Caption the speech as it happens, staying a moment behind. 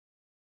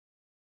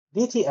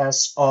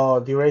DTS,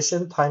 or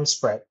duration time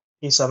spread,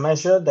 is a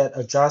measure that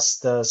adjusts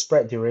the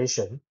spread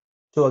duration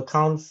to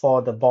account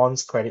for the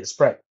bond's credit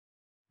spread.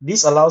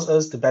 This allows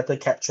us to better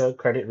capture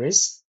credit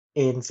risk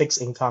in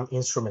fixed income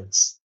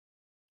instruments.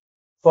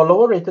 For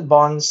lower rated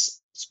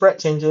bonds, spread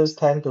changes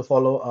tend to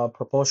follow a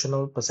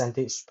proportional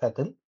percentage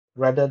pattern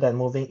rather than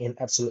moving in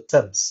absolute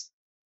terms.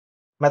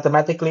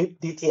 Mathematically,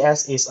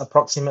 DTS is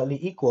approximately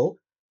equal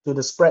to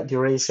the spread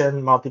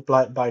duration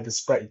multiplied by the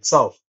spread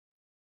itself.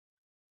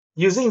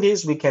 Using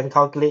this, we can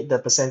calculate the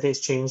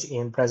percentage change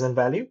in present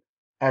value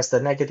as the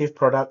negative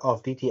product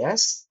of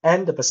DTS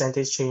and the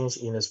percentage change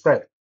in the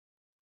spread.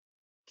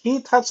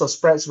 Key types of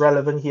spreads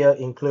relevant here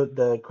include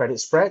the credit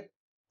spread,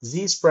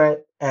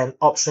 Z-spread, and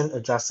option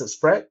adjusted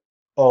spread,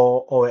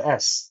 or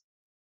OAS.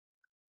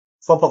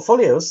 For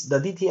portfolios, the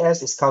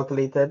DTS is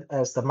calculated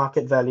as the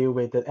market value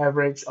weighted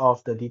average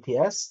of the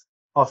DTS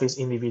of its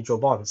individual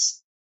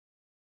bonds.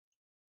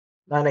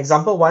 Now in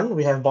example 1,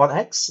 we have bond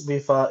X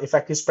with an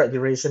effective spread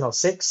duration of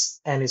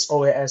 6 and its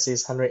OAS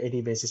is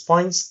 180 basis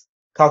points.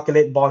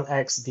 Calculate bond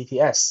X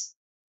DTS.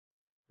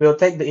 We'll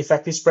take the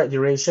effective spread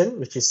duration,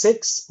 which is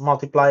 6,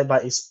 multiplied by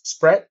its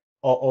spread,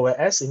 or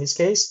OAS in this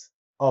case,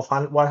 of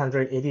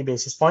 180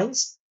 basis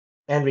points,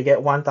 and we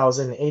get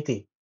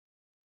 1080.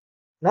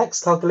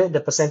 Next, calculate the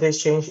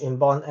percentage change in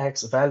bond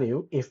X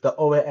value if the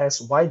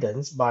OAS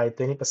widens by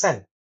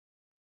 20%.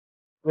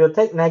 We'll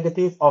take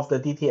negative of the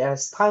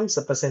DTS times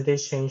the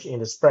percentage change in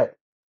the spread.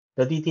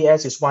 The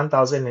DTS is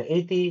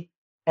 1080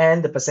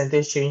 and the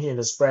percentage change in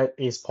the spread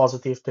is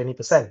positive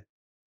 20%.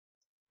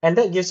 And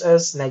that gives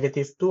us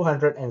negative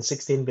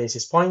 216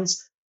 basis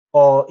points,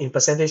 or in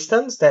percentage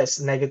terms, that's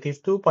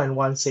negative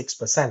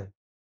 2.16%.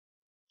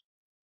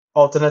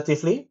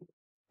 Alternatively,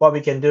 what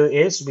we can do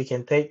is we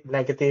can take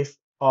negative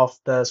of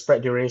the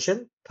spread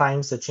duration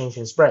times the change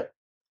in spread.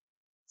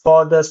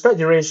 For the spread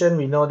duration,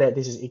 we know that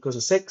this is equal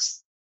to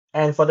 6.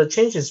 And for the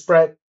change in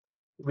spread,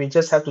 we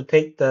just have to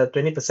take the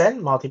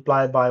 20%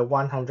 multiplied by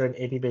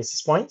 180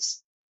 basis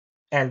points,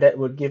 and that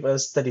would give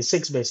us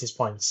 36 basis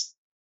points.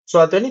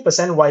 So a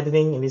 20%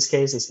 widening in this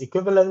case is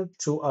equivalent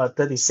to a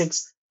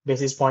 36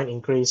 basis point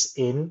increase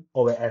in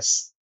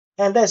OAS.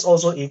 And that's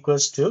also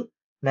equals to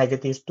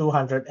negative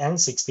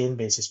 216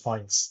 basis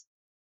points.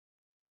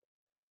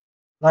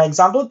 Now,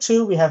 example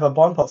 2, we have a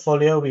bond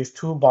portfolio with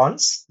two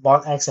bonds,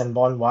 bond X and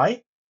bond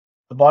Y.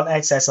 The bond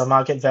X has a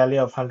market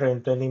value of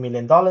 $120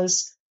 million.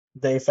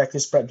 The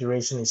effective spread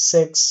duration is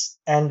 6,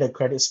 and the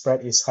credit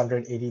spread is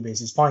 180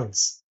 basis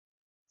points.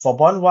 For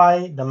bond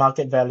Y, the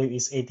market value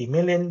is $80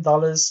 million.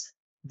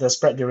 The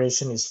spread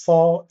duration is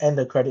 4, and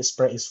the credit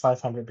spread is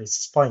 500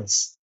 basis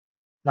points.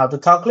 Now, to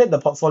calculate the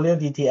portfolio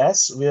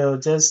DTS, we'll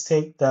just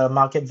take the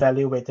market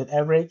value weighted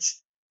average.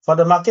 For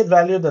the market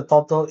value, the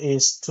total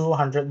is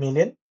 200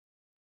 million.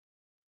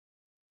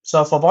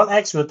 So for bond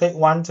X, we'll take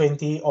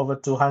 120 over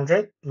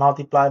 200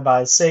 multiplied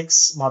by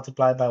 6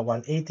 multiplied by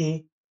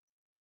 180.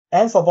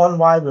 And for bond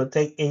Y, we'll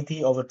take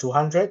 80 over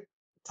 200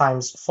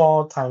 times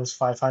 4 times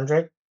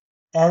 500,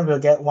 and we'll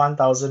get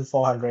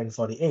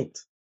 1,448.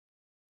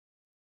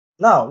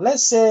 Now,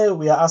 let's say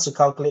we are asked to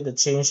calculate the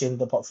change in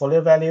the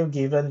portfolio value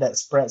given that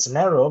spreads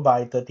narrow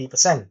by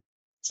 30%.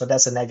 So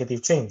that's a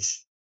negative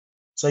change.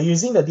 So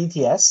using the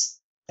DTS,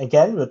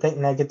 again, we'll take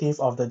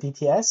negative of the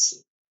DTS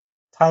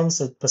times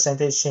the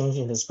percentage change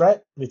in the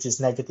spread, which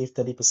is negative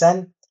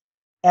 30%,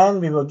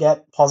 and we will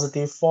get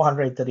positive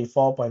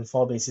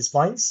 434.4 basis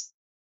points,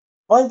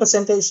 or in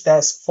percentage,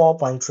 that's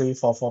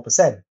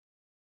 4.344%.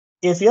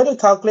 If you have to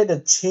calculate the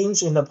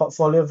change in the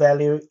portfolio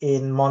value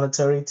in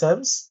monetary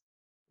terms,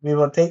 we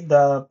will take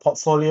the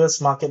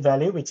portfolio's market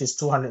value, which is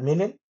 200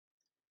 million.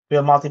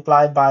 We'll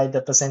multiply by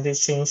the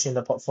percentage change in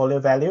the portfolio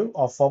value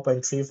of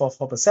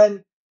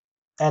 4.344%,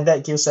 and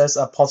that gives us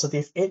a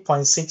positive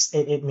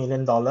 $8.688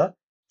 million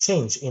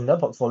change in the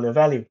portfolio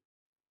value.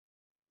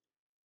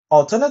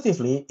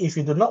 Alternatively, if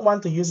you do not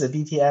want to use the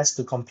DTS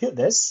to compute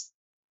this,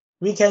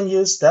 we can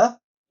use the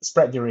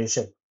spread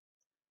duration.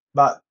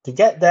 But to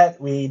get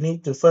that, we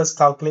need to first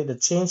calculate the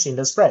change in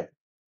the spread.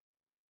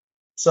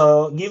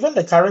 So given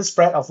the current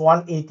spread of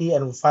 180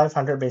 and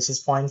 500 basis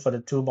points for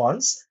the two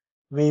bonds,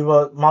 we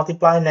will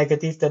multiply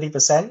negative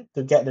 30%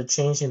 to get the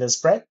change in the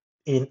spread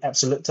in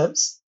absolute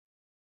terms.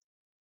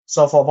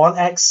 So for bond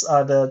X,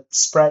 the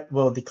spread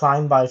will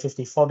decline by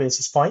 54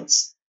 basis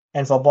points.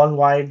 And for bond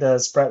Y, the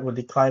spread will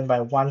decline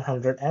by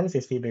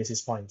 150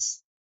 basis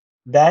points.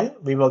 Then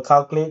we will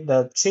calculate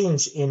the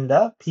change in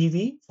the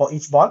PV for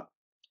each bond.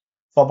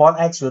 For bond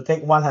X, we'll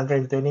take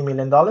 $120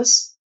 million.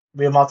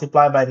 We'll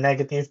multiply by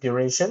negative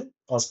duration,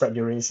 or spread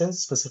duration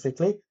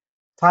specifically,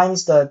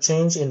 times the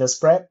change in the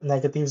spread,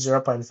 negative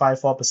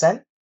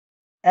 0.54%.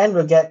 And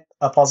we'll get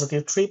a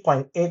positive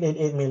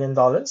 $3.888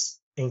 million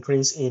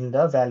increase in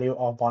the value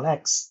of bond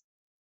X.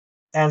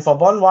 And for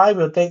bond Y,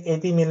 we'll take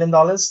 $80 million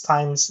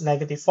times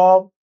negative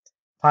 4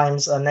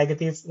 times a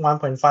negative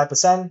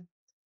 1.5%,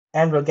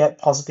 and we'll get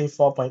positive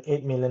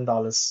 $4.8 million.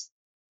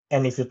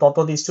 And if you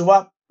total these two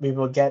up, we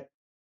will get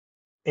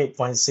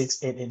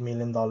 $8.688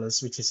 million,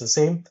 which is the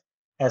same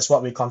as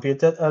what we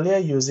computed earlier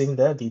using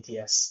the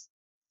DTS.